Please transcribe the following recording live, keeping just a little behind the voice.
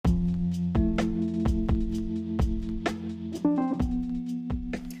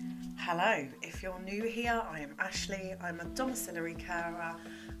Hello, if you're new here, I am Ashley, I'm a domiciliary carer,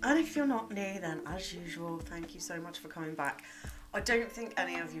 and if you're not new, then as usual, thank you so much for coming back. I don't think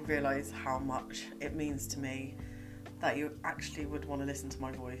any of you realise how much it means to me that you actually would want to listen to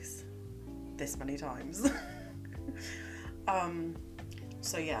my voice this many times.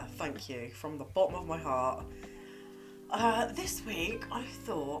 So yeah, thank you from the bottom of my heart. This week I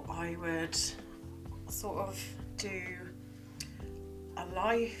thought I would sort of do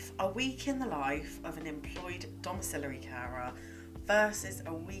a week in the life of an employed domiciliary carer versus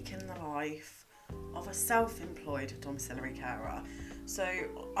a week in the life of a self-employed domiciliary carer. So,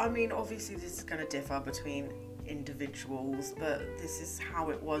 I mean, obviously this is going to differ between individuals, but this is how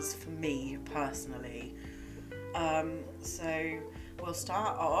it was for me personally. So we'll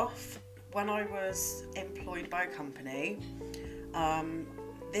start off when I was employed by a company.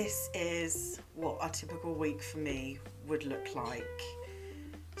 This is what a typical week for me would look like.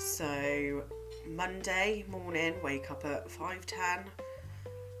 So Monday morning, wake up at 5:10,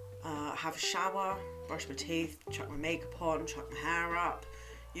 have a shower, brush my teeth, chuck my makeup on, chuck my hair up,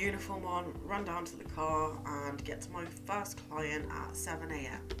 uniform on, run down to the car and get to my first client at 7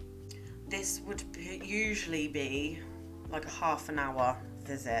 a.m. This would usually be like a half an hour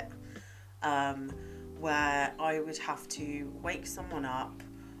visit, where I would have to wake someone up,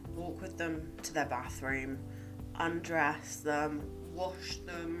 walk with them to their bathroom, undress them, wash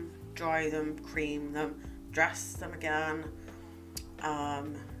them, dry them, cream them, dress them again,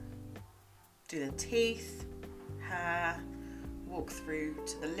 do their teeth, hair, walk through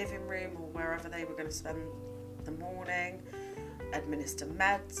to the living room or wherever they were going to spend the morning, administer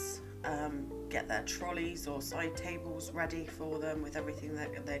meds, get their trolleys or side tables ready for them with everything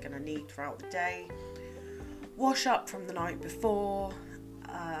that they're going to need throughout the day, wash up from the night before,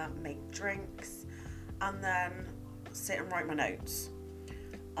 make drinks, and then sit and write my notes.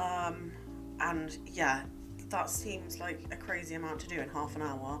 And yeah, that seems like a crazy amount to do in half an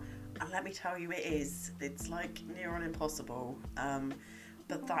hour, and let me tell you, it is. It's like near on impossible,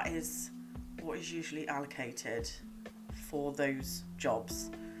 but that is what is usually allocated for those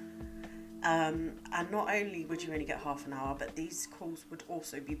jobs. And not only would you only get half an hour, but these calls would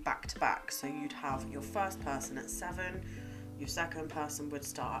also be back to back. So you'd have your first person at 7, your second person would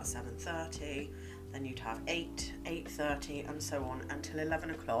start at 7:30, then you'd have 8, 8:30 and so on until 11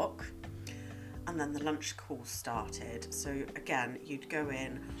 o'clock, and then the lunch call started. So again, you'd go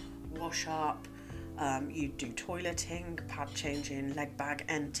in, wash up, you'd do toileting, pad changing, leg bag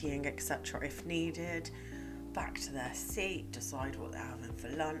emptying, etc. if needed, back to their seat, decide what they're having for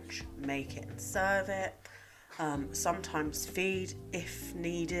lunch, make it and serve it, sometimes feed if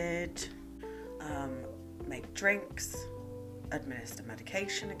needed, make drinks, administer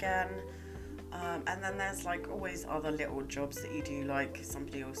medication again, and then there's like always other little jobs that you do, like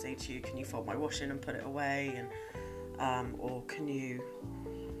somebody will say to you, can you fold my washing and put it away, and or can you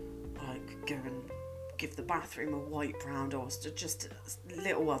like go and give the bathroom a wipe round, or just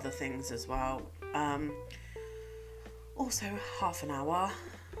little other things as well. Also half an hour,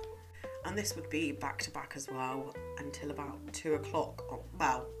 and this would be back to back as well until about 2 o'clock,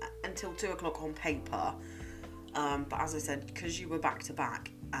 well, until 2 o'clock on paper. But as I said, because you were back to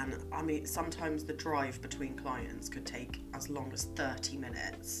back, and I mean, sometimes the drive between clients could take as long as 30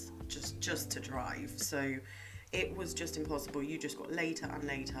 minutes just to drive. So it was just impossible. You just got later and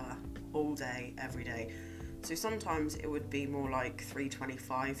later all day, every day. So sometimes it would be more like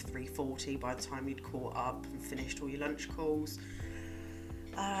 3:25, 3:40 by the time you'd caught up and finished all your lunch calls.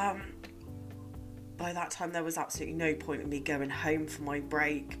 By that time there was absolutely no point in me going home for my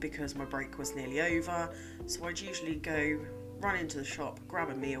break because my break was nearly over. So I'd usually go run into the shop, grab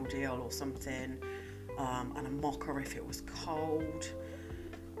a meal deal or something, and a mocha if it was cold.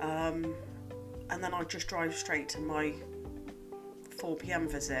 And then I'd just drive straight to my 4 p.m.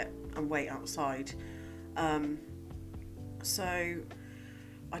 visit and wait outside. So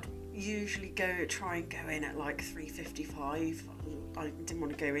I'd usually try and go in at like 3:55. I didn't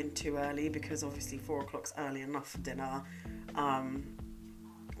want to go in too early because obviously 4 o'clock's early enough for dinner.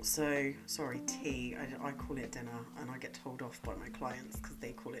 So sorry, tea. I call it dinner, and I get told off by my clients because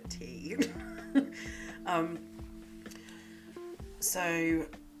they call it tea. So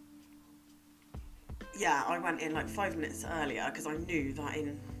yeah, I went in like 5 minutes earlier because I knew that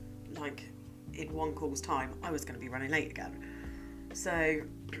in one call's time I was going to be running late again. So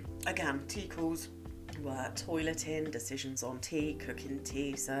again, tea calls were toileting, decisions on tea, cooking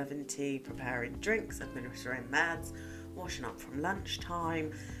tea, serving tea, preparing drinks, administering meds, washing up from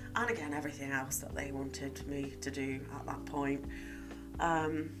lunchtime, and again everything else that they wanted me to do at that point.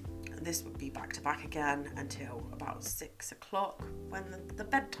 This would be back to back again until about 6 o'clock when the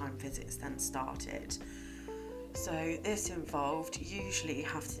bedtime visits then started. So this involved usually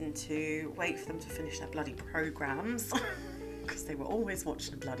having to wait for them to finish their bloody programmes because they were always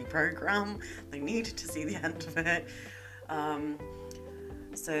watching a bloody programme. They needed to see the end of it.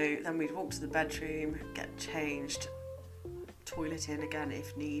 So then we'd walk to the bedroom, get changed, toilet in again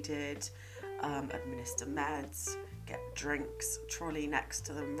if needed, administer meds, get drinks, trolley next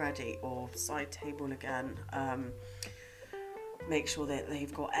to them ready, or side table again. Make sure that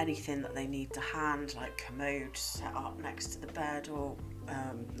they've got anything that they need to hand, like commode set up next to the bed, or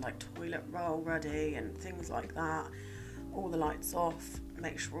like toilet roll ready and things like that. All the lights off,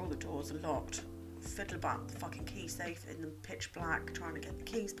 make sure all the doors are locked, fiddle about the fucking key safe in the pitch black, trying to get the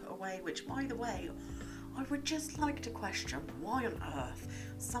keys put away, which, by the way, I would just like to question why on earth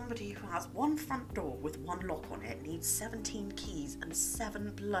somebody who has one front door with one lock on it needs 17 keys and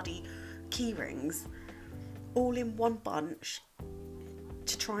 7 bloody key rings all in one bunch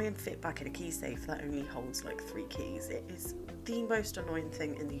to try and fit back in a key safe that only holds like 3 keys. It is the most annoying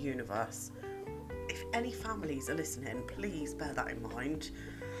thing in the universe. If any families are listening, please bear that in mind.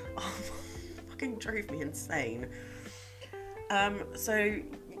 Fucking drove me insane. So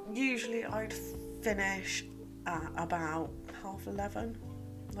usually I'd finish at about 11:30,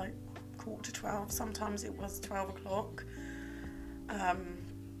 like 11:45. Sometimes it was 12 o'clock.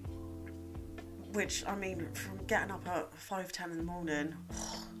 Which, I mean, from getting up at 5:10 in the morning,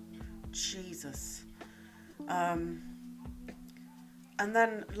 Jesus. And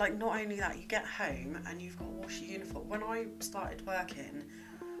then, like, not only that, you get home and you've got to wash your uniform. When I started working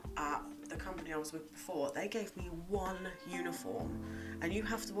at the company I was with before, they gave me one uniform, and you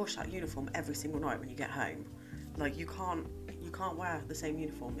have to wash that uniform every single night when you get home. Like, you can't wear the same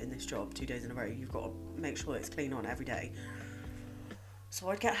uniform in this job 2 days in a row. You've got to make sure it's clean on every day. So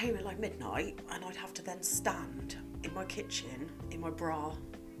I'd get home at like midnight, and I'd have to then stand in my kitchen in my bra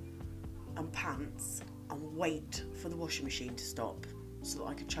and pants and wait for the washing machine to stop so that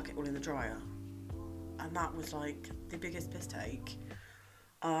I could chuck it all in the dryer. And that was like the biggest piss take.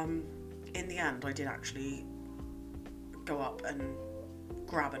 In the end, I did actually go up and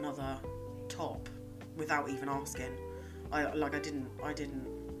grab another top without even asking. I didn't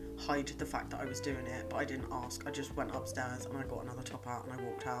hide the fact that I was doing it, but I didn't ask. I just went upstairs and I got another top out and I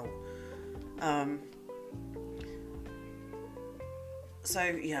walked out. So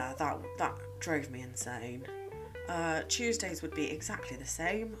yeah, that drove me insane. Tuesdays would be exactly the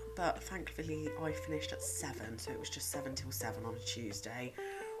same, but thankfully I finished at 7, so it was just 7 till 7 on a Tuesday.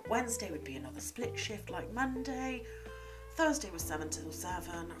 Wednesday would be another split shift like Monday. Thursday was 7 till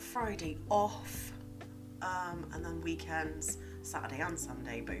 7. Friday off. And then weekends, Saturday and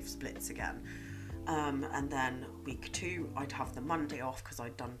Sunday, both splits again. And then week 2, I'd have the Monday off because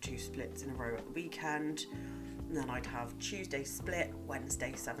I'd done 2 splits in a row at the weekend. And then I'd have Tuesday split,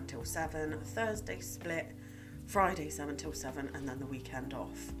 Wednesday 7 till 7, Thursday split, Friday 7 till 7, and then the weekend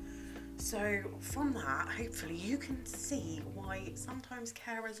off. So from that, hopefully you can see why sometimes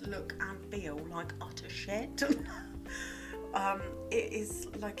carers look and feel like utter shit. It is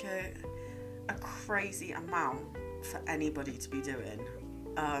like a crazy amount for anybody to be doing.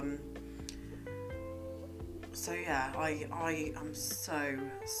 So yeah, I am so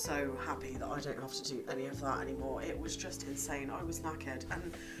happy that I don't have to do any of that anymore. It was just insane. I was knackered,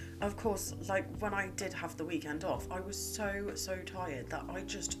 and of course, like when I did have the weekend off, I was so tired that I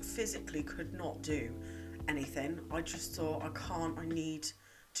just physically could not do anything. I just thought, I need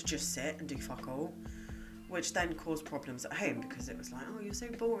to just sit and do fuck all, which then caused problems at home because it was like, oh, you're so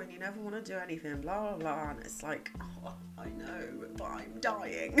boring, you never want to do anything, blah blah blah, and it's like, oh, I know, but I'm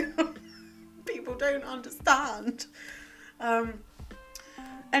dying. People don't understand.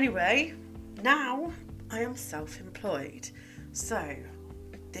 Anyway, now I am self-employed, so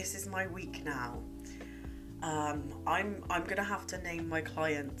this is my week now. I'm gonna have to name my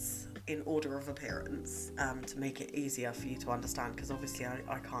clients in order of appearance to make it easier for you to understand, because obviously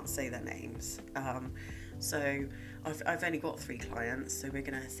I can't say their names. So I've only got 3 clients, so we're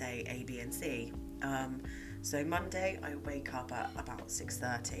gonna say A, B, and C. So Monday I wake up at about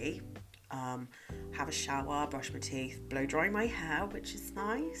 6:30. Have a shower, brush my teeth, blow dry my hair, which is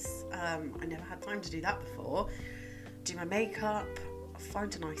nice. I never had time to do that before. Do my makeup,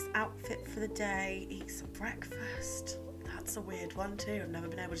 find a nice outfit for the day, eat some breakfast. That's a weird one too. I've never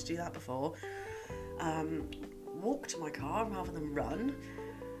been able to do that before. Walk to my car rather than run.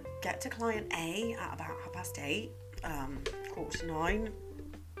 Get to client A at about 8:30, 8:45.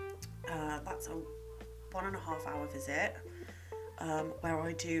 That's a 1.5 hour visit. Where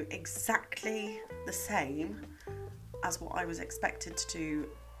I do exactly the same as what I was expected to do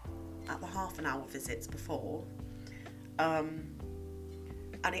at the half an hour visits before,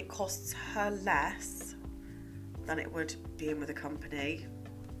 and it costs her less than it would be in with a company,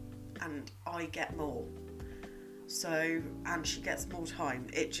 and I get more. So, and she gets more time.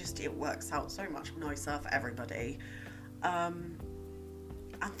 It works out so much nicer for everybody. And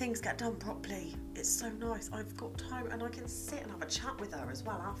things get done properly. It's so nice. I've got time and I can sit and have a chat with her as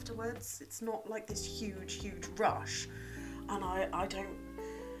well afterwards. It's not like this huge rush, and I don't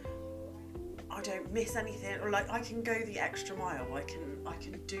miss anything, or like I can go the extra mile. I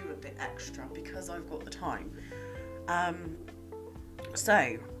can do a bit extra because I've got the time.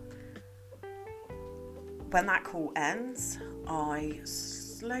 So when that call ends, I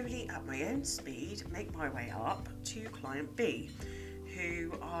slowly at my own speed make my way up to client B,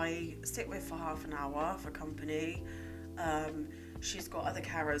 who I sit with for half an hour for company. She's got other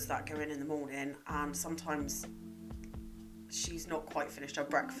carers that go in the morning, and sometimes she's not quite finished her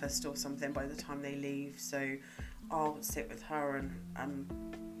breakfast or something by the time they leave, so I'll sit with her and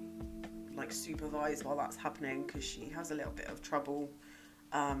like supervise while that's happening, because she has a little bit of trouble.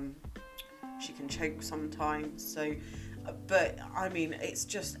 She can choke sometimes, so but I mean, it's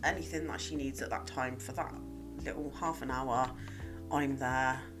just anything that she needs at that time. For that little half an hour, I'm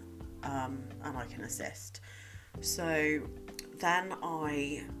there, and I can assist. So then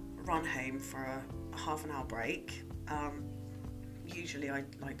I run home for a half an hour break. Usually I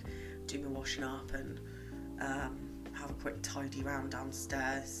like do my washing up and have a quick tidy round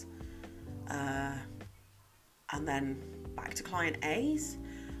downstairs, and then back to client A's.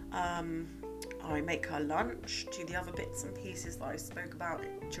 I make her lunch, do the other bits and pieces that I spoke about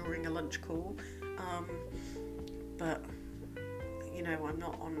during a lunch call, but you know, I'm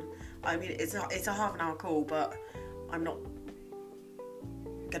not on, I mean, it's a half an hour call, but I'm not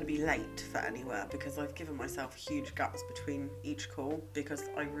going to be late for anywhere because I've given myself huge gaps between each call because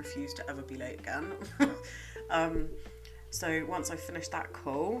I refuse to ever be late again. So once I finish that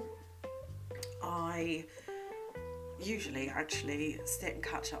call, I usually actually sit and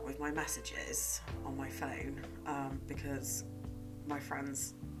catch up with my messages on my phone, because my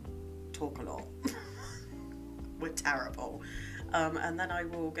friends talk a lot. We're terrible. And then I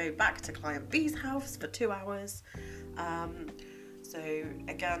will go back to client B's house for 2 hours. So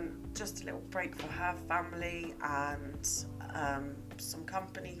again, just a little break for her family and some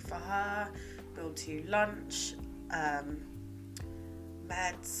company for her. We'll do lunch,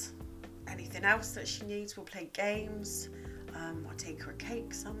 meds, anything else that she needs. We'll play games. I take her a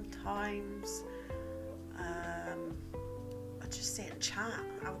cake sometimes. I just sit and chat,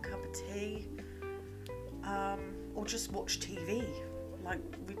 have a cup of tea, or just watch TV. Like,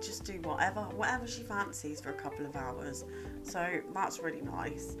 we just do whatever she fancies for a couple of hours. So that's really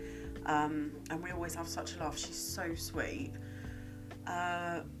nice. And we always have such a laugh. She's so sweet.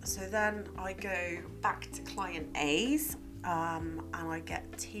 So then I go back to client A's, and I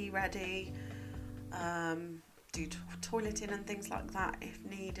get tea ready, do toileting and things like that if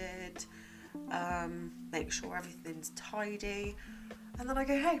needed, make sure everything's tidy, and then I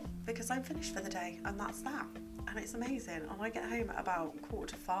go home because I'm finished for the day, and that's that. And it's amazing. And I get home at about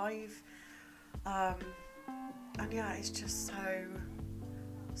 4:45, and yeah, it's just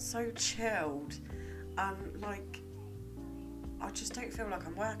so chilled, and like, I just don't feel like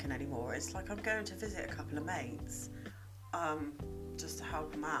I'm working anymore. It's like I'm going to visit a couple of mates, just to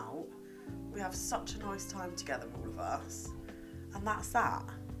help them out. We have such a nice time together, all of us, and that's that.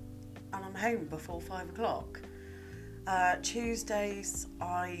 And I'm home before 5 o'clock. Tuesdays,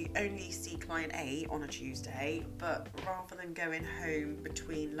 I only see client A on a Tuesday, but rather than going home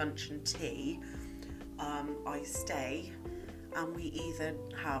between lunch and tea, I stay, and we either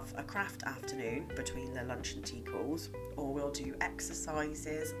have a craft afternoon between the lunch and tea calls, or we'll do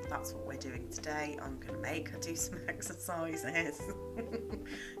exercises. That's what we're doing today. I'm going to make her do some exercises.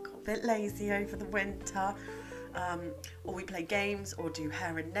 Got a bit lazy over the winter. Or we play games, or do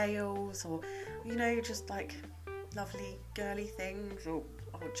hair and nails, or, you know, just like lovely girly things, or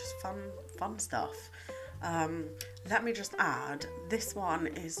just fun stuff. Let me just add, this one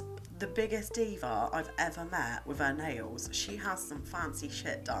is the biggest diva I've ever met with her nails. She has some fancy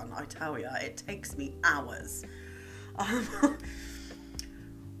shit done, I tell ya. It takes me hours.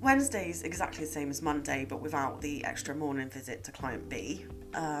 Wednesday's exactly the same as Monday, but without the extra morning visit to client B.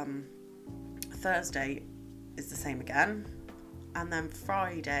 Thursday is the same again, and then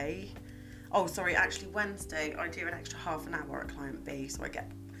Friday, Wednesday I do an extra half an hour at client B, so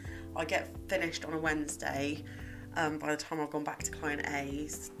I get finished on a Wednesday. By the time I've gone back to client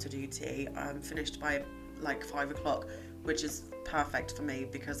A's to do tea, I'm finished by like 5 o'clock, which is perfect for me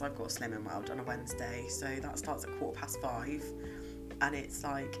because I've got a Slimming World on a Wednesday, so that starts at 5:15. and it's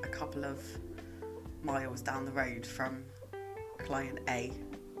like a couple of miles down the road from client A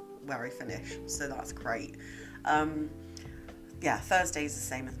where I finish, so that's great. Yeah, Thursday's the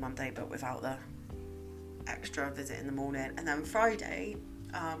same as Monday, but without the extra visit in the morning. And then Friday,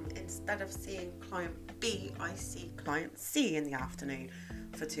 instead of seeing client B, I see client C in the afternoon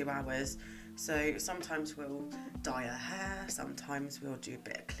for 2 hours. So sometimes we'll dye her hair, sometimes we'll do a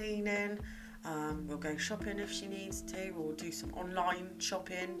bit of cleaning, we'll go shopping if she needs to, or do some online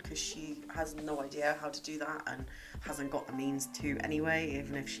shopping because she has no idea how to do that and hasn't got the means to anyway,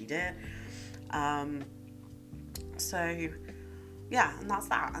 even if she did. So yeah, and that's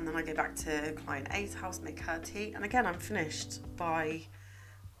that. And then I go back to client A's house, make her tea, and again I'm finished by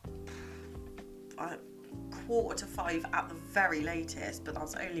 4:45 at the very latest, but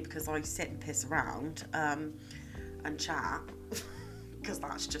that's only because I sit and piss around and chat because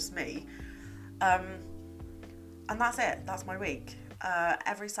that's just me. And that's it, that's my week.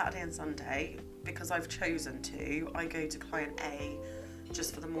 Every Saturday and Sunday, because I've chosen to, I go to client A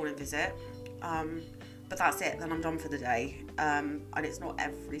just for the morning visit. But that's it, then I'm done for the day. And it's not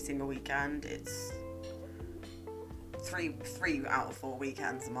every single weekend, it's three out of 4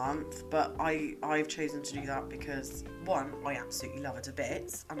 weekends a month. But I've chosen to do that because, one, I absolutely love her to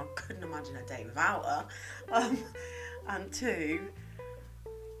bits, and I couldn't imagine a day without her. And two,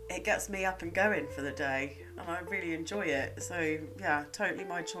 it gets me up and going for the day, and I really enjoy it. So yeah, totally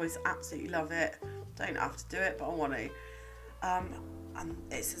my choice, absolutely love it. Don't have to do it, but I want to. And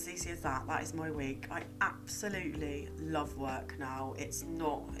it's as easy as that. That is my week. I absolutely love work now. It's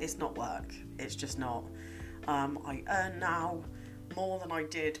not work. It's just not. I earn now more than I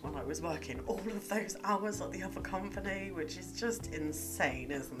did when I was working all of those hours at the other company, which is just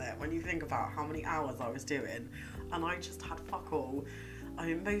insane, isn't it? When you think about how many hours I was doing, and I just had fuck all. I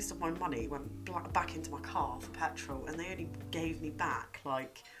mean, most of my money went back into my car for petrol, and they only gave me back,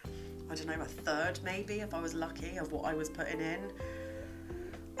 like, I don't know, a third maybe, if I was lucky, of what I was putting in.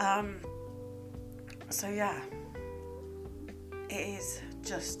 So yeah, it is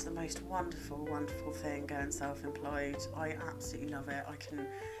just the most wonderful, wonderful thing going self-employed. I absolutely love it. I can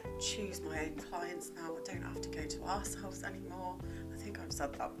choose my own clients now. I don't have to go to arseholes anymore. I think I've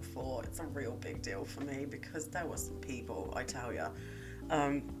said that before. It's a real big deal for me because there were some people, I tell you.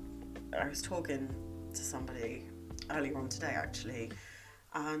 I was talking to somebody earlier on today actually,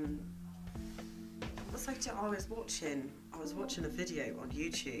 and I was watching a video on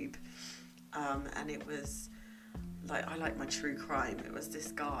YouTube, and it was like, I like my true crime. It was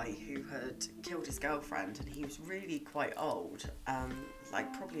this guy who had killed his girlfriend, and he was really quite old,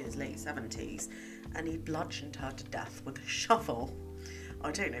 like probably in his late 70s, and he bludgeoned her to death with a shovel.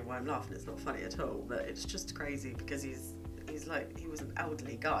 I don't know why I'm laughing, it's not funny at all, but it's just crazy because he was an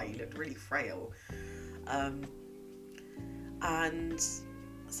elderly guy, he looked really frail. And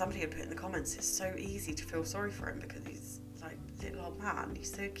somebody had put in the comments, it's so easy to feel sorry for him because he's like little old man,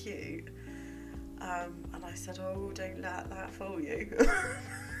 he's so cute. And I said, oh, don't let that fool you.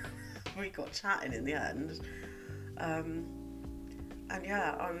 We got chatting in the end. And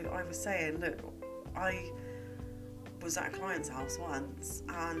yeah, I was saying, look, I was at a client's house once,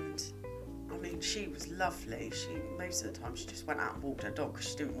 and I mean, she was lovely. Most of the time she just went out and walked her dog because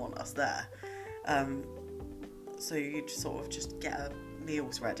she didn't want us there. So you'd sort of just get her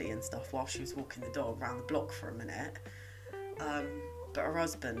meals ready and stuff while she was walking the dog around the block for a minute. But her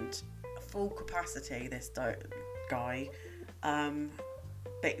husband, full capacity, this guy,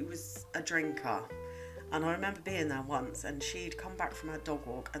 but he was a drinker. And I remember being there once, and she'd come back from her dog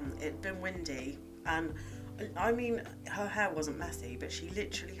walk, and it'd been windy, and I mean, her hair wasn't messy, but she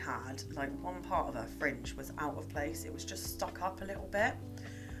literally had, like, one part of her fringe was out of place. It was just stuck up a little bit.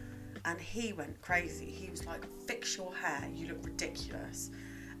 And he went crazy. He was like, fix your hair, you look ridiculous.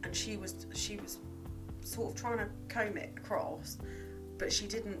 And she was sort of trying to comb it across, but she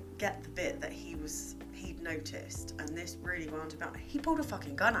didn't get the bit that he'd noticed. And this really wound him out. He pulled a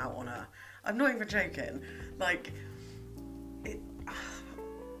fucking gun out on her. I'm not even joking. Like,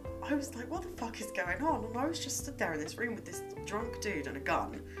 I was like, what the fuck is going on? And I was just stood there in this room with this drunk dude and a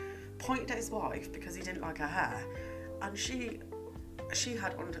gun, pointing at his wife because he didn't like her hair. And she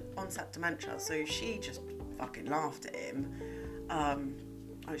had onset dementia, so she just fucking laughed at him. I mean,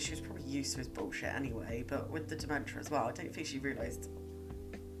 she was probably used to his bullshit anyway, but with the dementia as well, I don't think she realised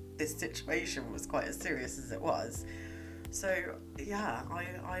this situation was quite as serious as it was. So yeah,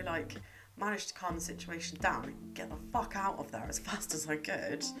 I like managed to calm the situation down and get the fuck out of there as fast as I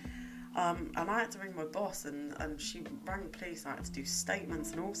could. And I had to ring my boss, and she rang the police. I had to do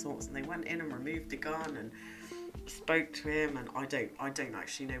statements and all sorts, and they went in and removed the gun and spoke to him, and I don't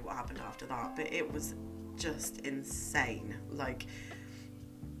actually know what happened after that, but it was just insane. Like,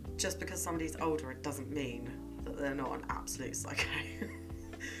 just because somebody's older, it doesn't mean that they're not an absolute psycho.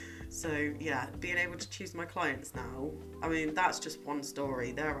 So yeah, being able to choose my clients now, I mean, that's just one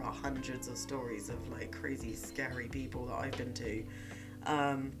story. There are hundreds of stories of like crazy, scary people that I've been to.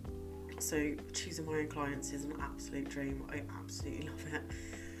 So choosing my own clients is an absolute dream. I absolutely love it.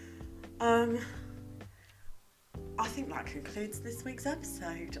 I think that concludes this week's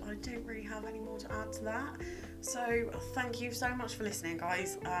episode. I don't really have any more to add to that. So thank you so much for listening,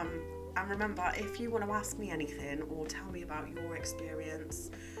 guys. And remember, if you want to ask me anything or tell me about your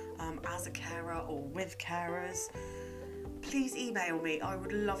experience as a carer or with carers, please email me. I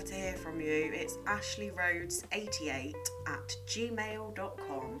would love to hear from you. It's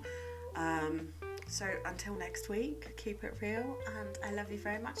ashleyroads88@gmail.com. So until next week, keep it real, and I love you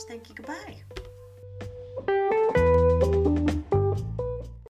very much. Thank you. Goodbye.